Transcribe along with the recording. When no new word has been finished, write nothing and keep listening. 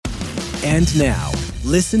And now,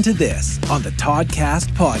 listen to this on the Toddcast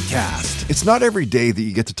podcast. It's not every day that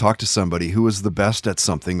you get to talk to somebody who is the best at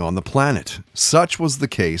something on the planet. Such was the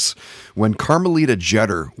case when Carmelita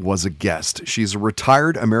Jeter was a guest. She's a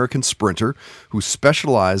retired American sprinter who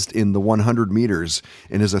specialized in the 100 meters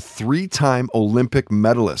and is a three-time Olympic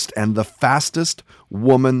medalist and the fastest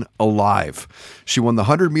woman alive. She won the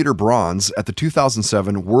 100-meter bronze at the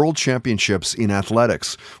 2007 World Championships in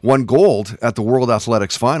Athletics, won gold at the World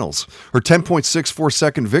Athletics Finals. Her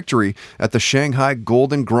 10.64-second victory at the Shanghai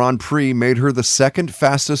Golden Grand Prix made her the second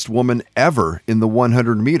fastest woman ever in the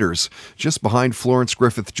 100 meters, just behind Florence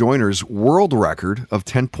Griffith Joyner's world record of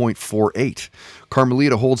 10.48.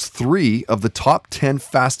 Carmelita holds 3 of the top 10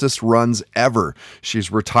 fastest runs ever.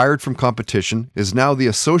 She's retired from competition, is now the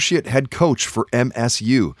associate head coach for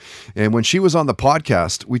MSU. And when she was on the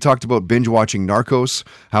podcast, we talked about binge watching Narcos,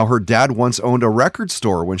 how her dad once owned a record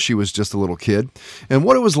store when she was just a little kid, and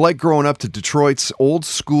what it was like growing up to Detroit's old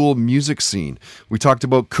school music scene. We talked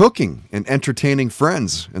about cooking and entertaining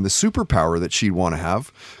friends and the superpower that she'd want to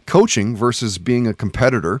have, coaching versus being a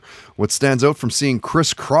competitor, what stands out from seeing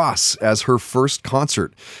Chris Cross as her first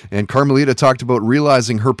concert. And Carmelita talked about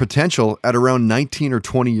realizing her potential at around 19 or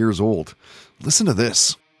 20 years old. Listen to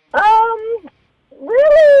this.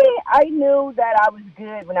 Really, I knew that I was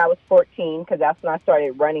good when I was 14 because that's when I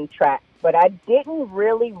started running track. But I didn't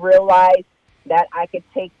really realize that I could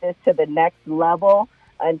take this to the next level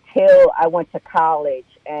until I went to college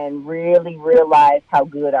and really realized how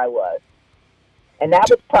good I was. And that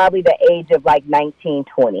was probably the age of like 19,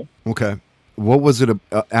 20. Okay. What was it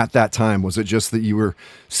at that time? Was it just that you were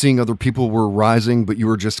seeing other people were rising, but you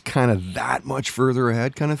were just kind of that much further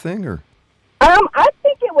ahead kind of thing? Or I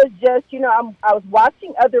think it was just, I was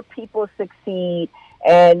watching other people succeed,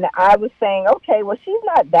 and I was saying, okay, well, she's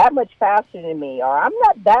not that much faster than me, or I'm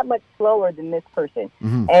not that much slower than this person.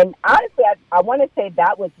 Mm-hmm. And honestly, I want to say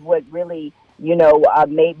that was what really,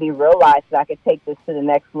 made me realize that I could take this to the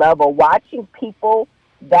next level. Watching people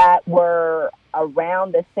that were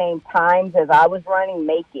around the same times as I was running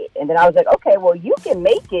make it. And then I was like, okay, well, you can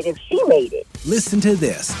make it if she made it. Listen to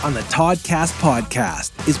this on the Toddcast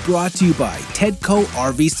podcast is brought to you by Tedco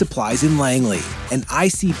RV Supplies in Langley, an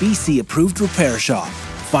ICBC approved repair shop.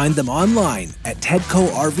 Find them online at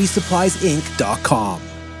TedcoRVSuppliesInc.com.